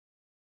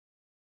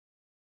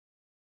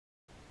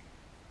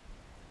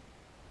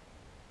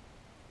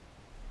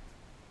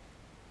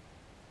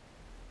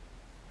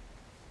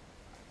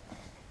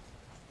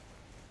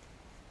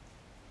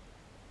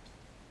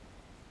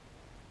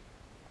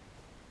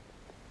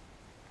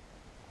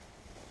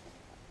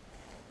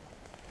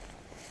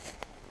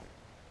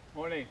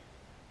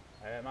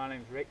My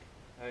name's Rick,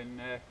 and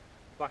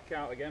back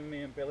out again,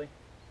 me and Billy.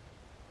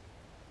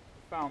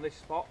 We found this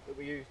spot that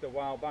we used a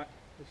while back.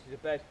 This is a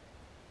bed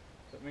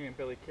that me and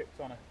Billy kicked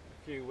on a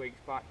few weeks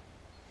back.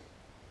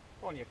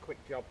 Only a quick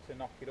job to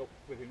knock it up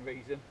within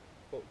reason,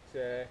 but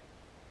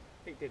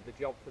it did the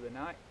job for the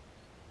night.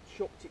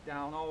 Chucked it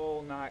down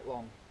all night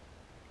long,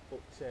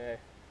 but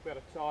we had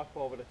a tarp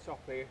over the top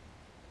here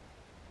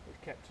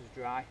which kept us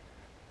dry,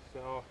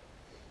 so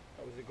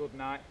that was a good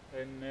night,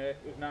 and it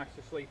was nice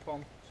to sleep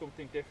on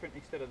something different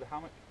instead of the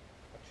hammock.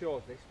 I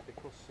chose this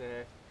because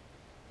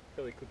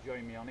Billy could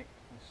join me on it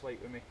and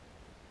sleep with me.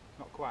 It's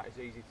not quite as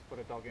easy to put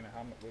a dog in a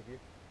hammock with you.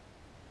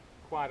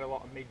 Quite a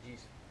lot of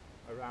midges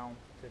around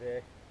today.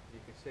 As you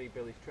can see,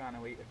 Billy's trying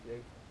to eat a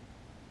few.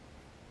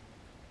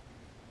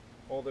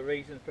 All the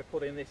reasons for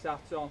putting this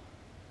hat on.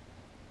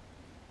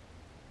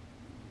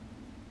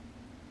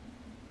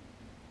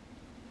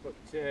 But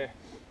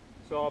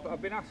so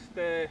I've been asked,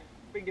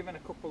 been given a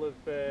couple of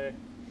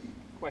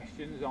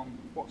questions on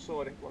what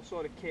sort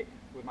of kit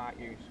we might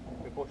use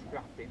for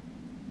bushcrafting,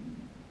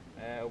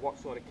 what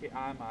sort of kit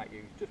I might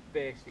use, just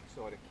basic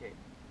sort of kit.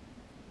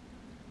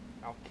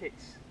 Now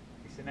kits,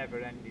 it's a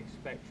never-ending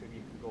spectrum,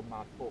 you can go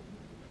mad, but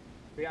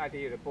the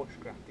idea of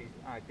bushcraft is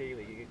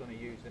ideally you're going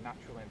to use the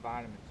natural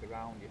environment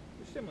around you.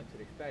 It's similar to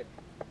this bed,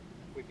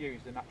 we've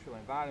used the natural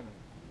environment.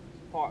 So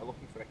part of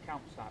looking for a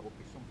campsite would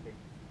be something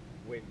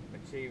with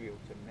material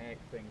to make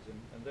things,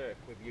 and there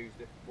we've used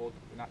the wood,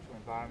 the natural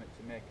environment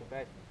to make a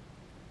bed.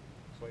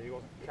 So you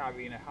wasn't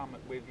carrying a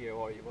hammock with you,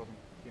 or you wasn't,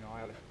 you know,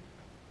 I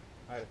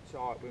had a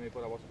tarp with me,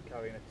 but I wasn't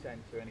carrying a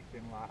tent or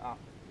anything like that.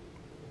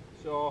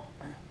 So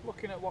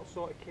looking at what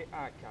sort of kit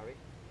I carry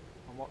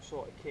and what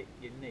sort of kit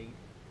you need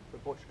for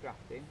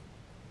bushcrafting,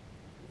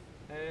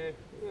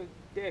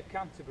 Dave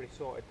Canterbury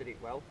sort of did it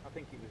well. I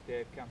think it was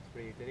Dave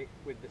Canterbury who did it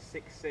with the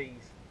 6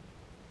 C's.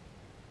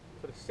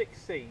 So the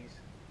 6 C's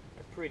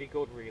are pretty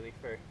good really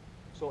for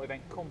sort of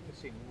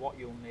encompassing what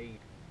you'll need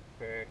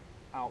for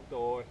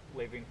outdoor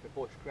living,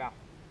 for bushcraft,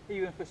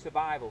 even for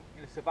survival.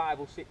 In a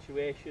survival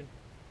situation,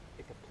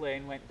 if a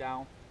plane went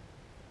down,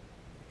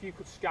 if you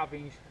could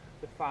scavenge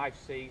the 5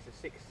 C's, the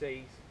 6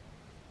 C's,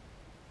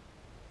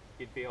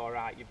 you'd be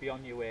alright, you'd be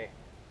on your way.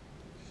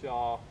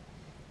 So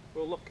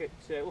we'll look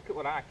at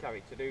what I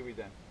carry to do with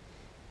them.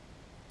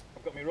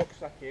 I've got my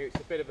rucksack here. It's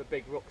a bit of a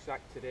big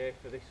rucksack today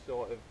for this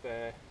sort of,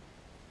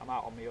 I'm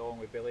out on my own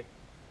with Billy.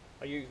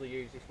 I usually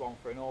use this one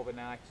for an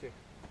overnighter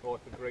or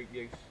for group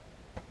use.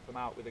 If I'm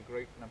out with a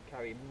group and I'm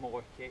carrying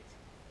more kit.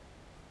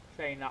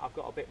 Saying that, I've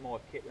got a bit more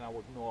kit than I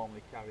would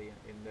normally carry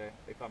in there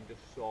if I'm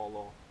just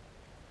solo.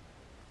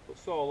 But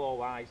solo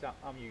wise,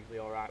 I'm usually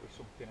alright with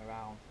something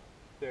around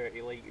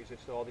 30 litres or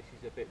so. This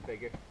is a bit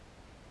bigger.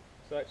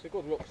 So it's a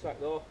good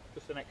rucksack though,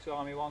 just an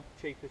ex-army one,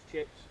 cheap as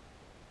chips.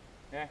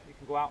 Yeah, you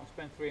can go out and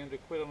spend 300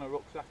 quid on a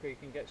rucksack, or you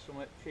can get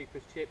some at cheap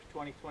as chips,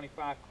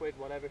 20-25 quid,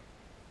 whatever.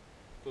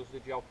 Does the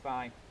job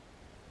fine.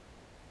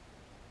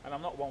 And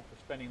I'm not one for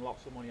spending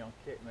lots of money on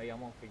kit, me,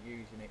 I'm one for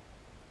using it.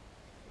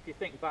 If you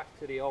think back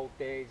to the old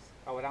days,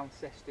 our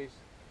ancestors,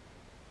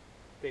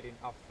 they didn't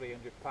have £300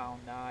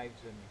 knives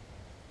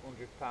and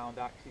 £100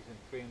 axes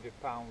and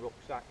 £300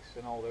 rucksacks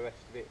and all the rest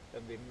of it,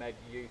 and they made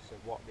use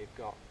of what they've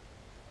got.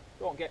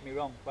 Don't get me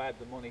wrong, if I had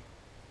the money,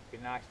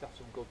 it'd be nice to have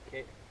some good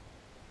kit,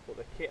 but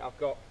the kit I've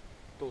got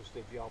does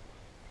the job,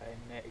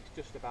 and it's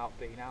just about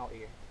being out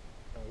here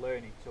and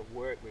learning to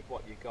work with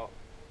what you got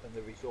and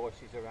the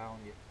resources around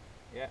you.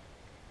 Yeah.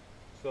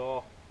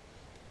 So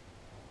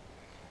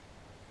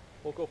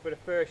we'll go for the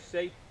first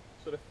C.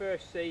 So the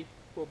first C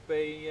would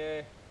be,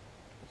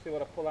 let's see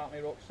what I pull out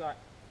my rucksack.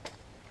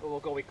 We'll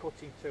go with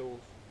cutting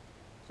tools.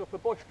 So for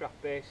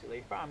bushcraft basically,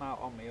 if I'm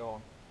out on my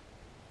own,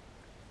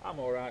 I'm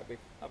alright with,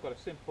 I've got a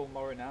simple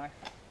Murray knife,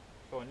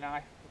 so a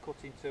knife, a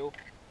cutting tool.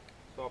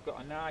 So I've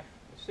got a knife,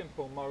 a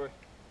simple Murray,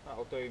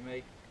 that'll do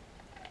me.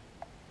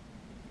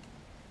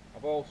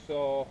 I've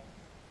also,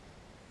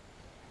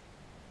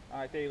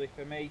 ideally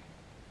for me,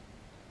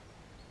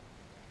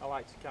 I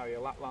like to carry a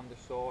Laplander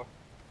saw.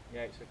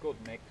 Yeah, it's a good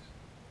mix.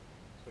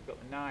 So I've got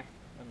the knife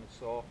and the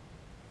saw.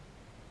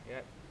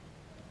 Yeah,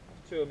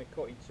 that's 2 of my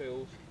cutting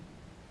tools.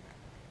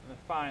 And then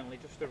finally,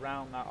 just to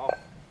round that off,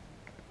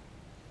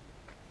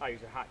 I use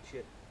a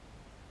hatchet.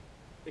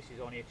 This is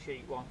only a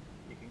cheap one.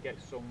 You can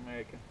get some,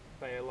 you can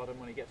pay a lot of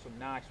money, get some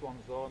nice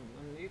ones though,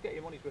 and you get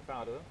your money's worth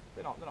out of them.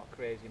 They're not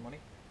crazy money,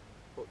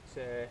 but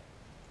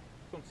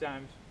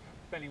sometimes,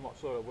 depending what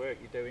sort of work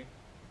you're doing,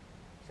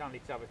 it's handy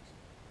to have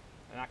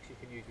an axe you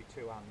can use with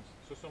 2 hands.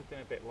 So something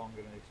a bit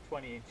longer than this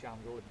 20-inch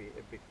handle would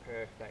be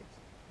perfect.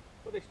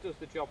 But this does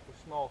the job for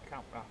small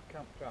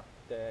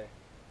campcraft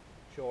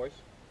chores.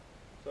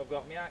 So I've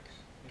got my axe,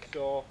 my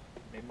saw,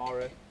 my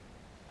mortar.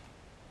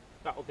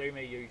 That'll do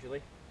me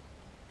usually.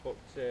 But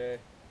I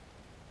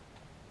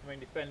mean,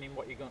 depending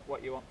what you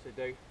want to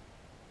do.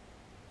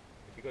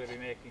 If you're going to be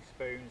making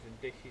spoons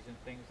and dishes and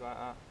things like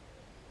that.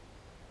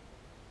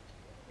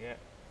 Yeah,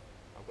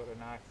 I've got a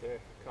knife there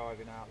for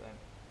carving out them.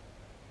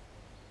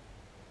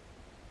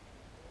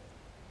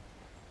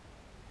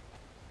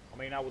 I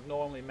mean, I would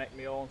normally make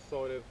my own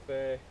sort of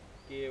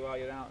gear while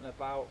you're out and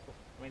about.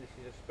 I mean,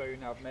 this is a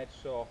spoon I've made,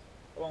 so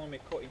along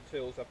with my cutting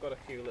tools I've got a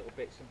few little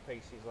bits and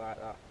pieces like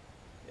that.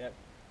 Yep.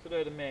 So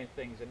they're the main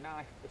things: a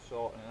knife, a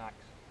sword and an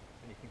axe.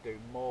 And you can do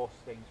most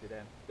things with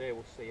them. They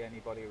will see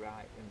anybody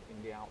right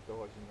in the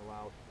outdoors, in the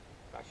wild.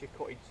 That's your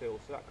cutting tool,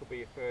 so that could be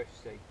your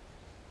first see.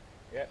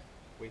 Yep.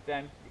 With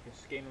them you can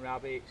skin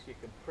rabbits, you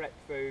can prep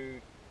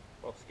food,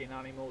 or skin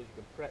animals, you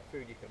can prep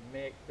food, you can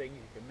make things,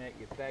 you can make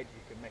your beds,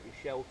 you can make your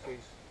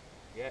shelters.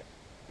 Yep.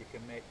 You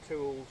can make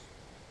tools,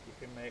 you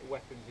can make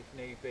weapons if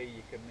need be,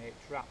 you can make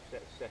traps,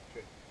 etc.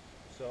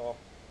 So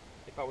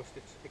if I was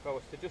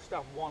to just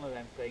have one of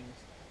them things,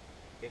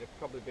 it'd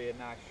probably be a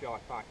nice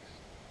sharp axe.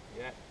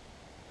 Yeah.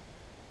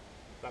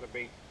 That'd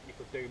be, you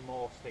could do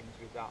most things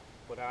with that,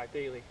 but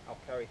ideally I'll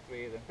carry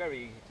 3 of them. Very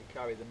easy to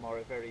carry the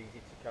morrow, very easy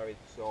to carry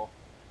the saw.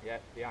 Yeah,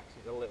 the axe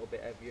is a little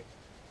bit heavier,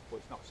 but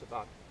it's not so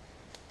bad.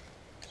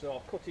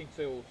 So cutting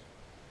tools.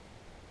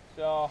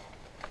 So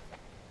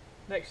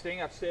next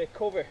thing I'd say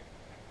cover.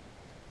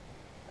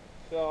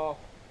 So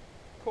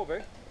cover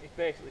is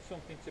basically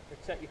something to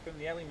protect you from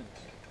the elements.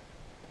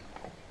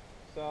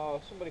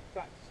 So somebody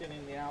practicing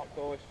in the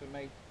outdoors, for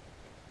me,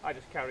 I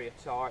just carry a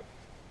tarp.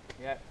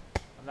 Yeah.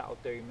 And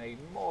that'll do me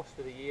most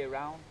of the year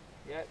round.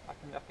 Yeah, I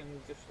can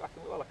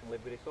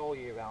live with this all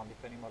year round,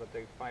 depending on what I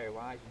do fire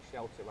wise and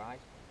shelter wise.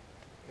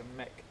 I can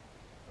make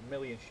a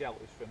million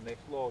shelters from this,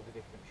 loads of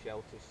different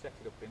shelters, set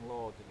it up in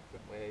loads of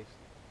different ways.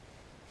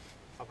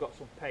 I've got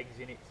some pegs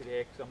in it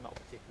today because I'm not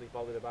particularly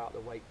bothered about the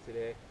weight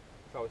today.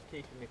 If I was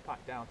keeping my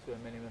pack down to a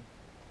minimum,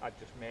 I'd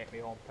just make my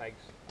own pegs.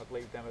 I'd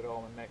leave them at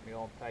home and make my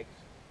own pegs.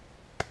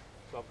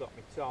 So I've got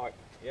my tarp.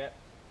 Yeah.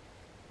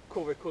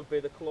 Cover could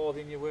be the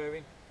clothing you're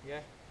wearing. Yeah.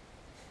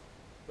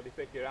 But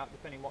if you're out,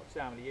 depending what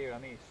time of the year, I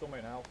mean it's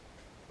summer now,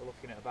 we're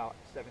looking at about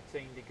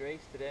 17 degrees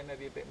today,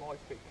 maybe a bit more.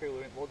 It's a bit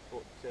cooler in wood,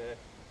 but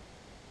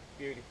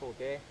beautiful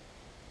day.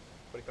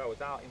 But if I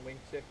was out in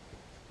winter,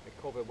 the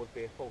cover would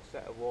be a full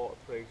set of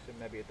waterproofs and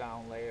maybe a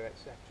down layer,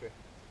 etc.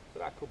 So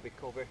that could be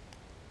cover.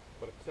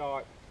 But a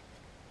tarp,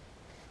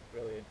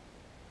 brilliant.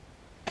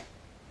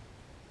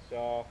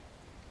 So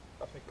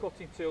that's my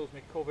cutting tools,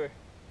 my cover.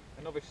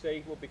 Another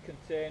C would be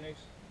containers.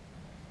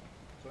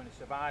 So in a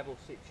survival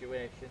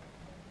situation,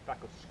 if I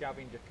could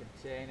scavenge a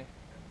container,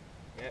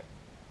 yep,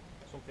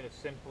 something as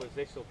simple as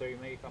this will do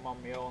me if I'm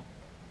on my own,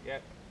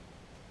 yep.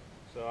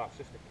 So that's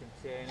just a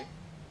container.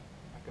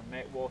 I can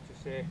make water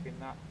safe in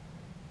that.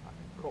 I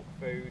can cook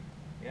food,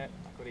 yep.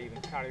 I could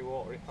even carry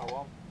water if I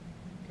want,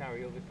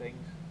 carry other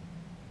things.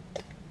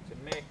 To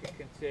make a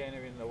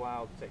container in the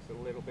wild takes a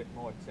little bit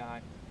more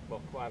time,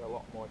 well, quite a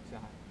lot more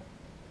time.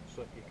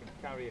 So if you can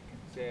carry a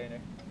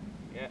container,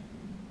 yep.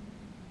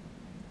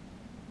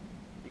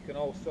 You can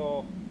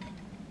also,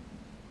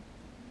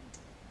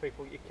 if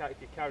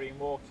you're carrying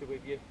water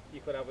with you,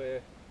 you could have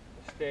a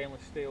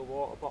stainless steel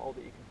water bottle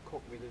that you can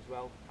cook with as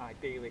well.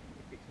 Ideally,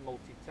 if it's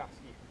multitask,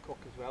 you can cook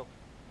as well.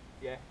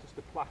 Yeah, just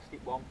a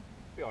plastic one,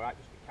 be alright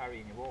just for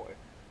carrying your water.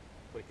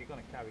 But if you're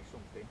going to carry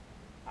something,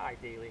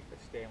 ideally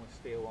a stainless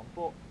steel one.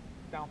 But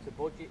down to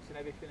budgets and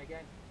everything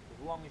again.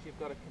 As long as you've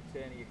got a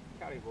container you can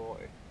carry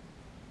water,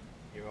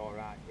 you're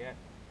alright, yeah.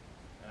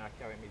 And I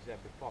carry my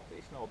zebra pot.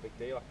 It's no big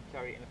deal, I can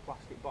carry it in a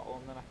plastic bottle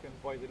and then I can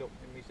boil it up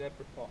in my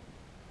zebra pot.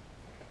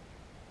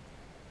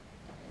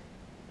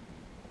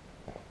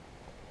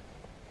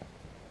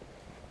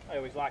 I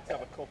always like to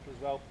have a cup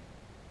as well.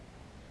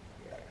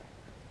 Yeah.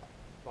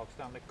 Bog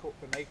standard cup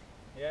for me.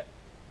 Yeah.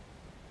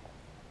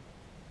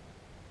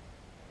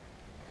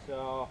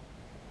 So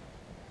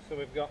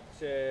we've got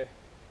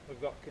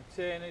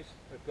containers,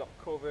 we've got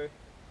cover,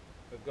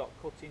 we've got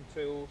cutting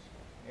tools.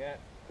 Yeah.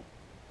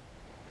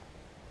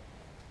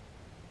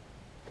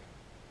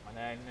 And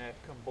then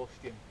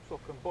combustion. So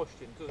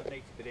combustion doesn't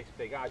need to be this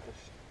big.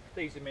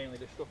 These are mainly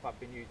the stuff I've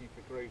been using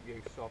for group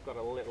use, so I've got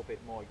a little bit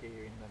more gear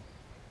in them.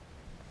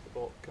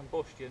 But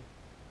combustion,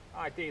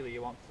 ideally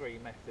you want 3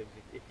 methods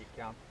if you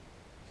can.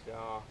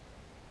 So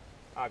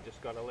I've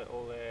just got a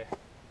little,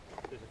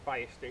 there's a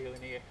fire steel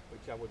in here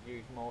which I would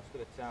use most of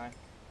the time.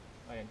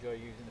 I enjoy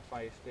using the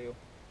fire steel.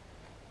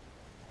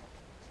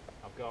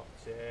 I've got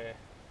a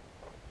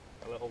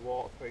little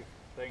waterproof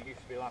thing, it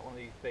used to be like one of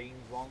these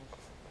beans ones.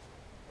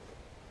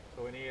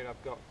 So in here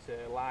I've got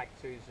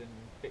lighters and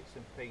bits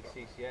and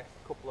pieces, yeah,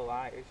 a couple of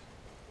lighters.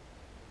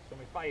 So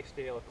my fire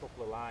steel, a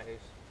couple of lighters.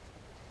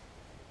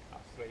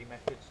 That's 3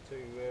 methods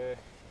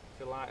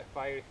to light a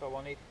fire if I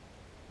wanted.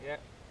 Yeah,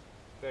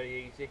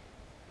 very easy.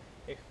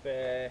 If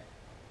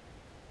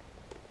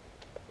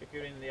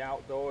you're in the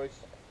outdoors,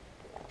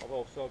 I've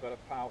also got a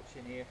pouch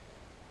in here.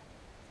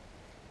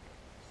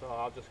 So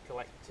I'll just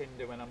collect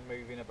tinder when I'm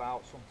moving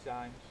about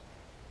sometimes.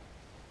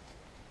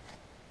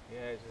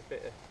 Yeah,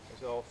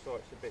 there's all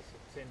sorts of bits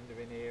of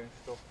tinder in here and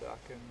stuff that I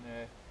can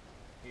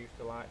use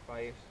to light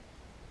fires.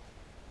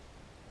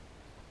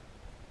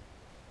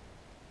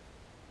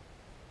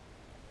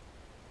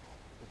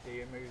 The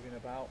deer moving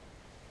about.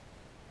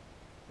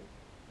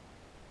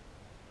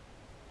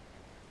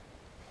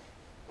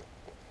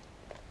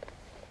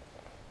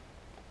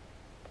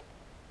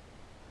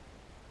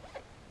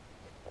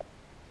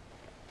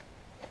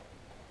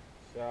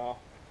 So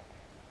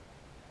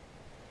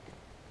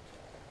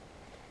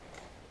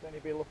then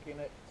you'll be looking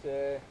at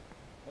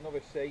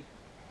another C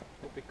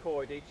would be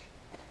cordage.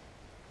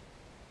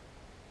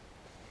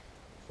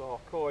 So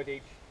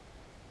cordage,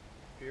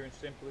 pure and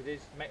simple it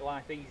is, make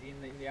life easy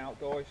in the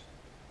outdoors.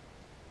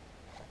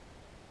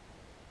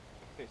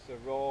 If it's a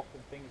rope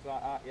and things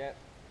like that, yeah.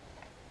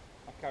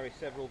 I carry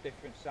several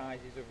different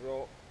sizes of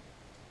rope.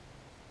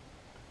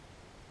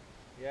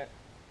 Yeah,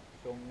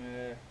 some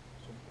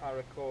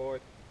paracord,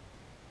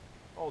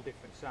 all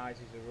different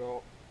sizes of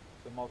rope,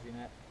 some Aussie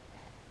net.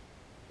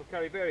 So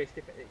carry various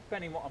different,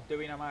 depending what I'm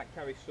doing I might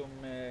carry some,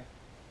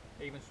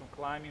 even some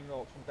climbing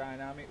rope, some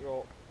dynamic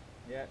rope,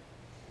 yeah.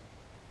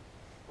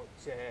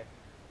 But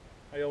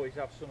I always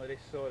have some of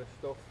this sort of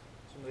stuff,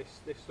 some of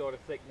this sort of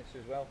thickness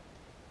as well.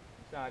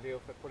 It's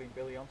ideal for putting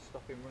Billy on,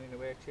 stop him running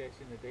away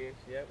chasing the deer,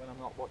 yeah, when I'm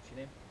not watching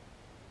him.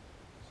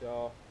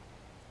 So,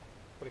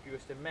 but if you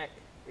was to make,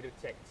 it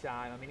would take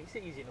time. I mean, it's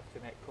easy enough to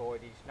make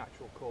cordage,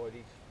 natural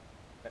cordage,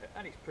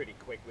 and it's pretty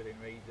quick within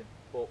reason,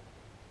 but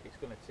it's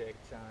going to take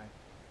time.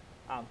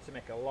 And to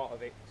make a lot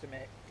of it, to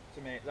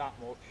make that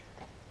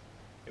much,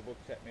 it would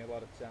take me a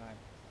lot of time.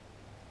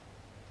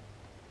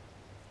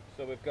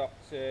 So we've got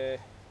the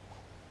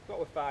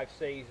 5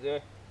 C's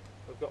there.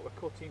 We've got the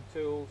cutting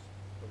tools,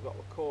 we've got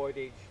the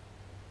cordage,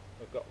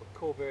 we've got the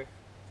cover,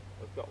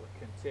 we've got the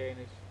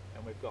containers,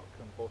 and we've got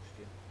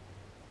combustion.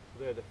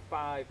 So they're the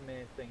 5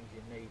 main things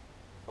you need.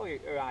 Or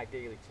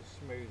ideally to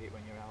smooth it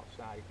when you're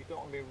outside. If you don't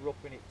want to be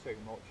roughing it too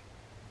much,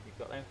 you've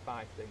got them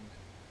 5 things.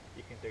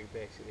 You can do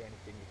basically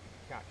anything. You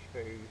can catch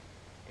food,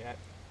 yeah.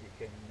 You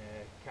can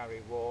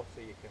carry water.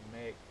 You can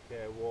make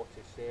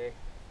water safe.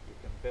 You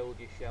can build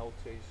your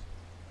shelters.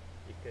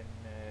 You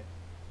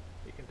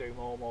can do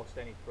almost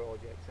any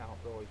projects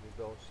outdoors with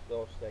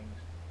those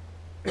things.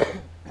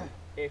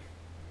 If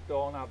you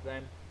don't have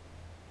them,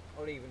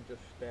 or even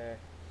just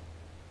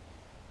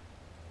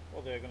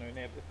well, they're going to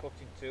enable the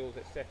cutting tools,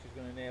 etc. is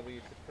going to enable you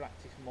to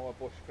practice more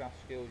bushcraft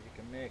skills. You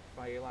can make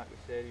fire, like we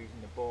said, using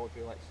the bow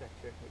drill, etc.,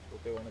 which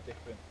we'll do on a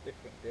different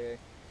day.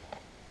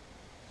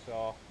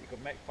 So you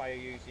could make fire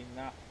using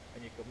that,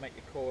 and you could make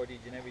your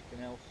cordage and everything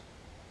else,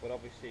 but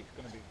obviously it's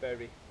going to be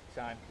very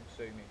time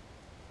consuming.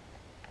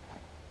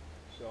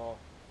 So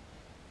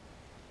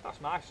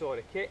that's my sort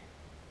of kit,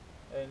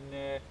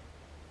 and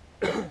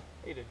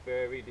it'd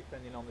vary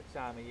depending on the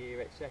time of year,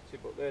 etc.,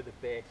 but they're the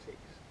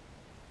basics.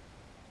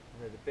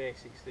 They're the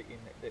basics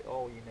that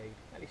all you need,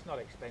 and it's not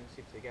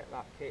expensive to get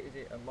that kit, is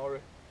it? A Mora,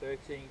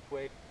 13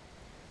 quid,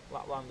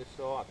 Laplander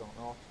saw, I don't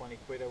know, 20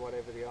 quid or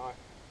whatever they are.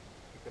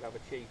 You could have a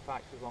cheap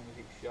pack as long as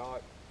it's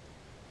sharp.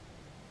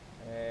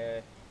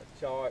 A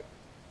tarp,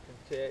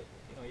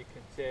 your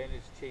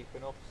container's cheap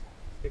enough,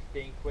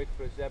 15 quid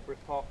for a zebra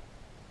pot,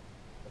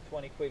 a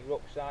 20 quid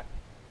rucksack,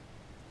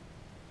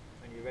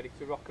 and you're ready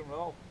to rock and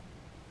roll.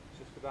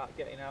 It's just about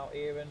getting out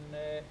here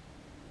and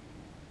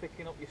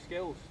picking up your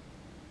skills.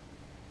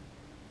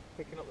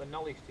 Picking up the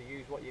knowledge to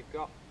use what you've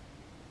got,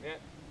 yeah.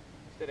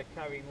 Instead of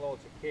carrying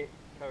loads of kit,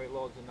 carry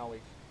loads of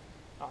knowledge.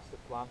 That's the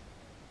plan.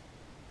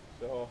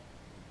 So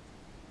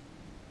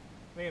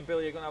me and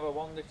Billy are going to have a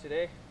wander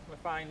today. We're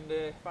going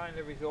to find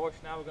a resource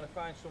now. We're going to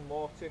find some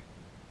water,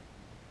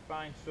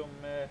 find some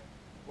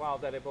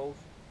wild edibles,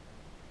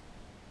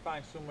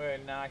 find somewhere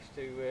nice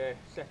to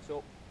set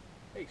up.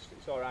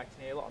 It's alright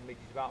in here, a lot of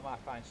midges about. Might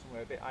find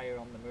somewhere a bit higher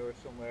on the moor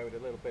somewhere with a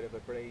little bit of a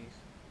breeze,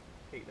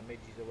 keep the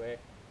midges away.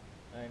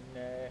 And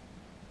we're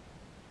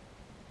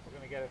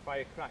going to get a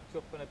fire cracked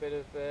up and a bit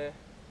of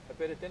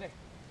dinner.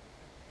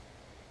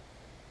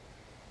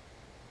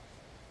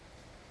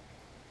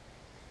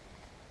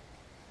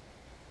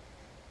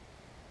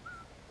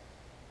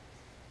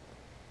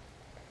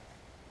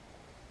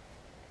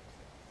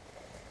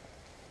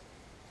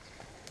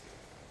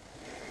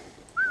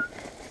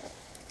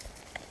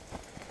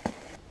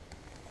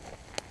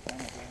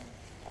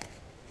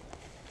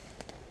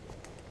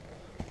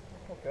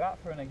 Look at that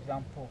for an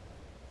example.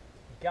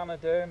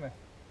 Ganoderma,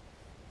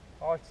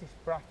 artist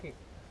bracket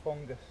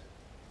fungus.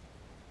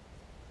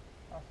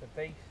 That's a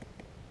beast.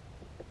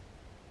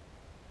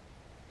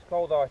 It's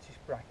called artist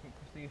bracket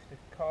because they used to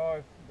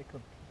carve, they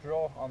could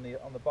draw on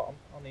the bottom,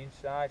 on the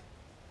inside.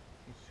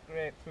 You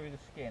scrape through the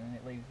skin and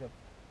it leaves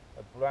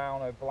a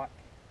brown or black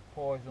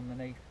pores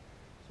underneath.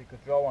 So you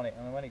could draw on it,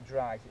 and then when it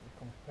dries it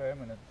becomes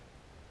permanent.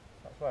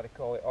 That's why they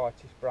call it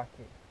artist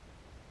bracket.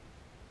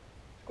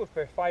 It's good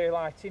for fire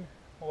lighting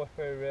or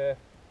for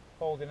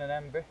holding an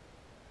ember.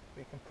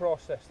 You can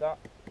process that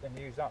and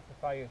use that for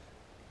fires.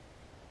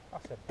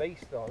 That's a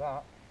beast though,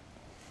 that.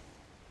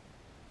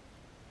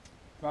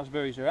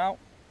 Raspberries are out.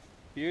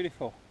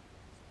 Beautiful.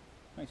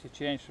 Makes a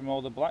change from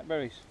all the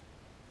blackberries.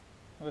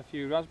 Have a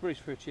few raspberries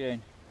for a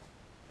change.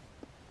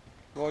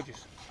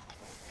 Gorgeous.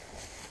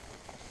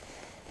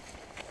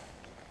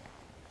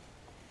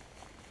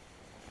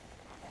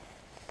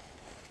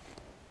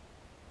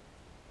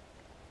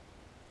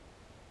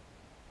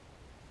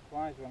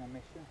 Flies are on a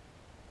mission.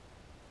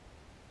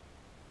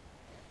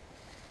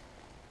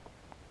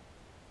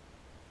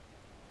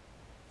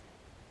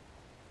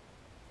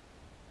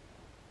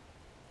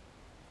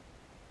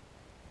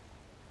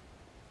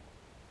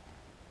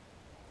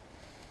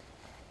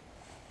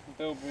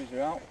 Bilberries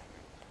are out.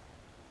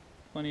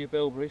 Plenty of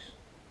bilberries.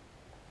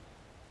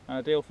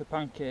 Ideal for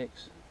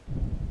pancakes.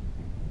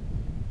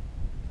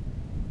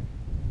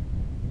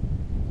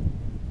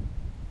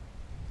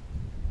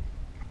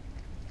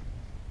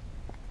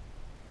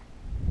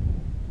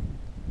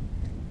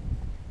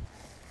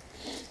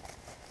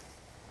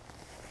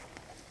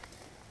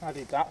 I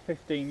did that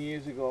 15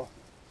 years ago.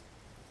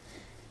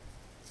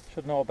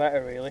 Should know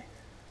better really.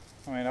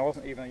 I mean, I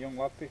wasn't even a young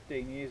lad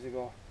 15 years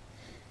ago.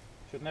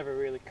 Should never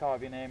really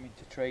carve your name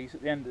into trees.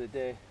 At the end of the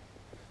day,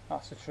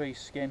 that's the tree's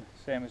skin,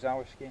 same as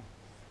our skin.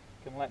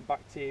 It can let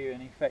bacteria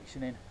and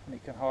infection in and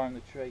it can harm the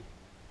tree.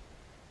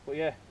 But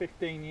yeah,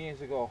 15 years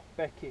ago,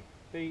 Becky,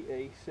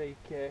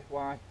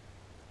 B-E-C-K-Y, and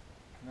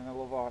then I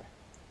love art.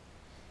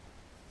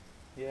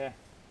 Yeah,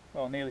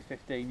 well, nearly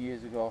 15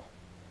 years ago.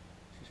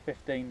 She's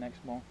 15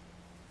 next month.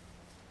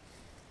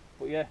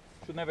 But yeah,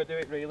 should never do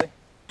it really.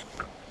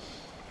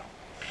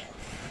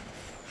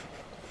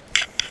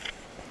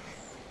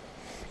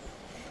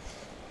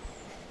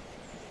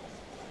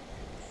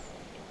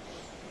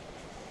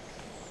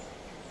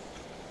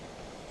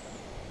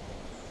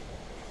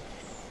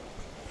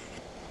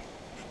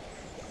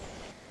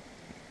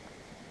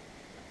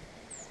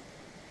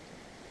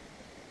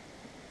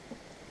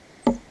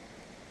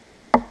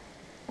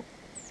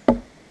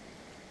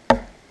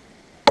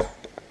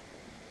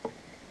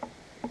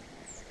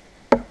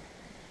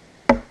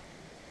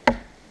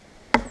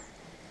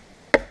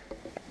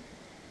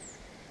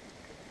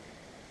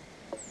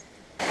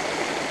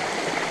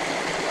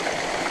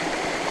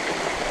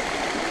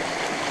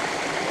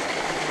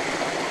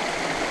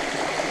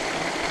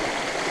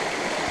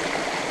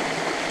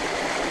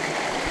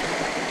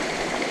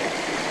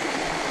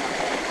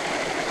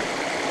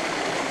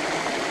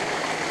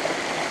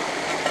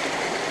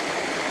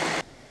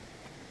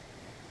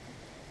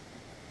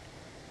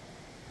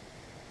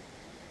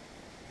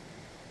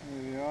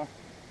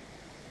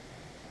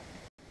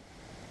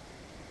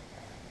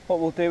 What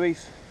we'll do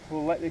is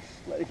we'll let this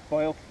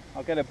boil.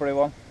 I'll get a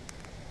brew on,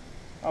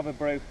 have a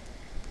brew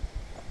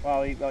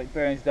while it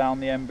burns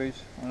down the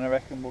embers, and I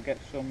reckon we'll get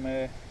some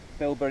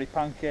bilberry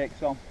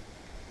pancakes on.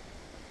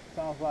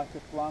 Sounds like a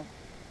plan.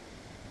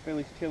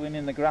 Billy's chilling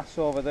in the grass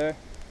over there.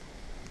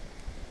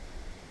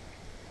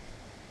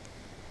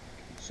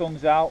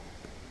 Sun's out.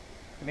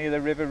 I can hear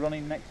the river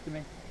running next to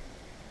me.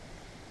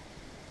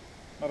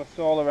 Not a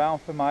soul around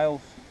for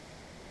miles.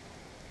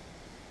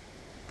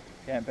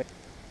 Can't be.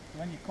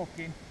 When you're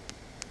cooking,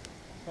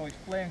 so it's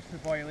flames for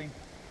boiling,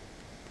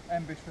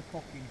 embers for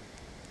cooking.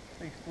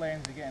 These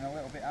flames are getting a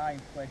little bit high in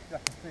places. I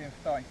can see them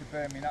starting to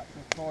burn my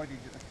natural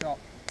cordage at the top.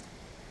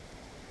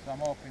 So I'm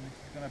hoping this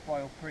is going to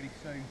boil pretty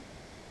soon.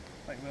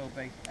 It will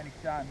be. Any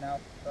time now,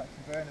 it's starting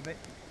to burn a bit.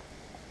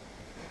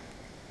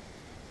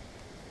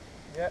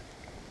 Yep,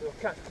 so we'll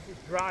catch, because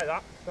it's dry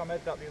that. So I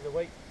made that the other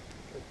week.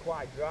 It was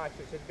quite dry,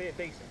 so it should be a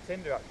decent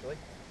tinder actually.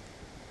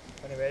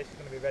 Anyway, it's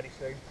going to be ready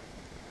soon.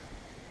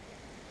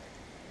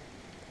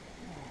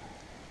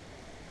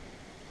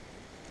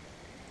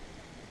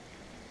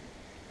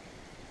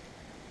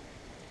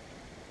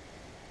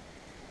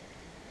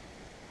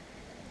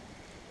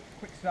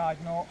 Quick side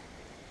note,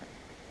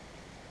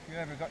 if you've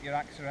ever got your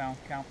axe around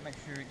camp, make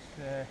sure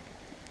it's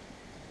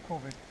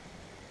covered,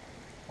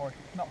 or if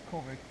it's not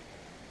covered,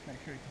 make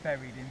sure it's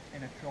buried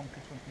in a trunk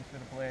or something so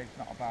the blade's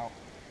not about.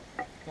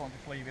 Don't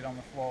just leave it on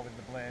the floor with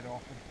the blade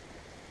open.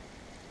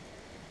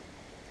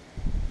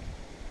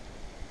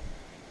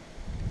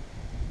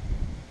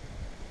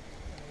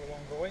 Another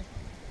one going.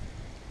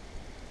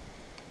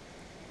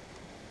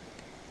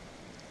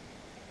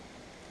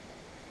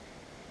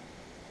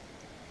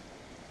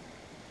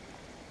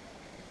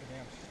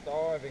 I'm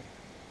starving,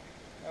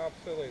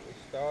 absolutely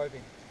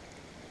starving.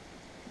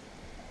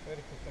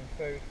 Ready for some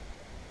food.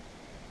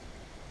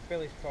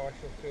 Billy's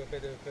partial to a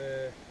bit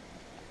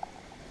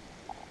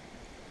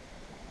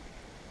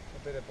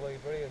of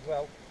blueberry as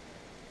well.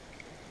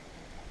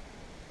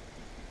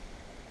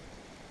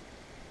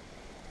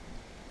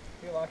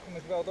 You like them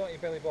as well, don't you,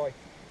 Billy boy?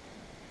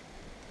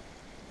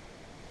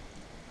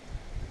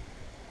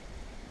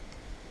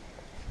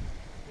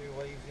 Few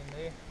leaves in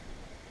there.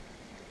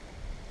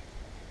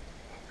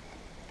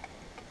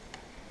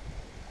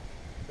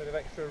 Bit of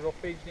extra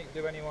roughage, didn't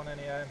do anyone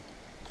any harm.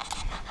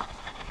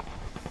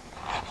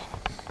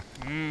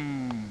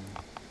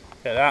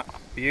 Look at that,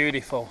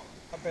 beautiful.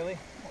 Billy,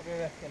 what do you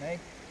reckon, eh?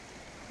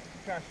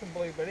 Try some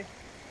blueberry.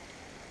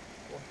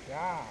 What's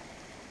that?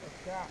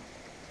 What's that?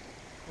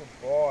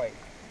 Good boy.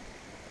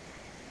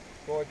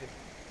 Gorgeous.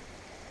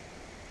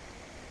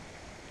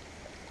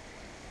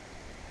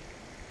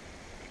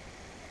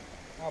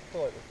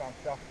 Absolutely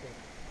fantastic.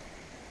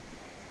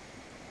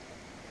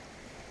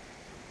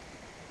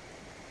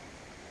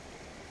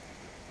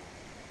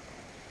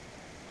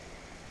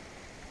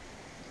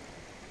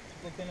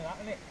 Good dinner that,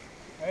 isn't it?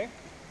 Hey?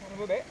 Want a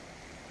good bit?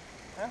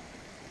 Huh?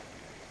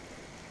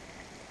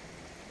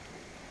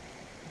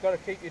 You've got to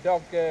keep your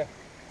dog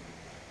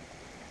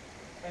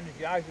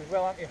energised as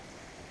well, haven't you?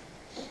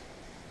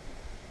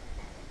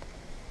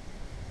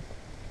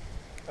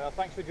 Well,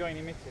 thanks for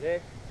joining me today.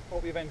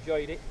 Hope you've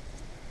enjoyed it.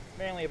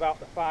 mainly about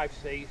the 5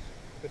 C's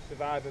for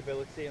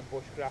survivability and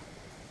bushcraft,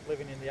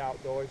 living in the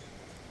outdoors,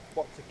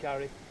 what to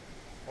carry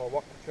or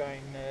what to try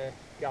and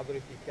gather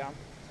if you can.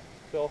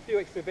 So a few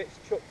extra bits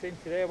chucked in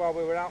today while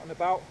we were out and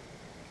about.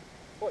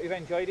 Hope you've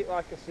enjoyed it,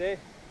 like I say,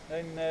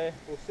 and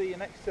we'll see you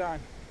next time.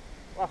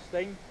 Last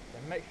thing,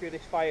 then make sure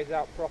this fire's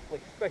out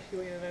properly,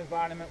 especially in an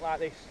environment like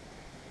this.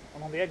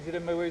 And on the edge of the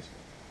moors,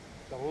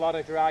 there's a lot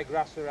of dry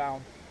grass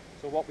around,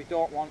 so what we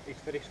don't want is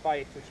for this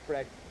fire to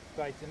spread.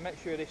 Right, so make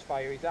sure this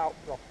fire is out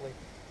properly,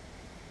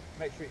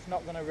 make sure it's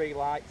not going to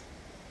relight,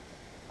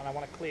 and I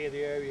want to clear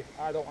the area.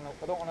 I don't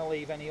want to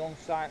leave any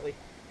unsightly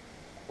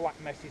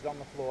black messes on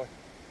the floor.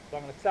 So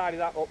I'm going to tidy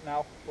that up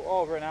now, but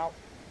over and out.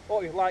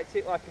 Hope you've liked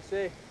it, like I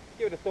say,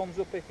 give it a thumbs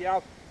up if you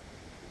have,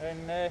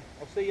 and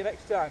I'll see you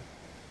next time.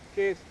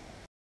 Cheers.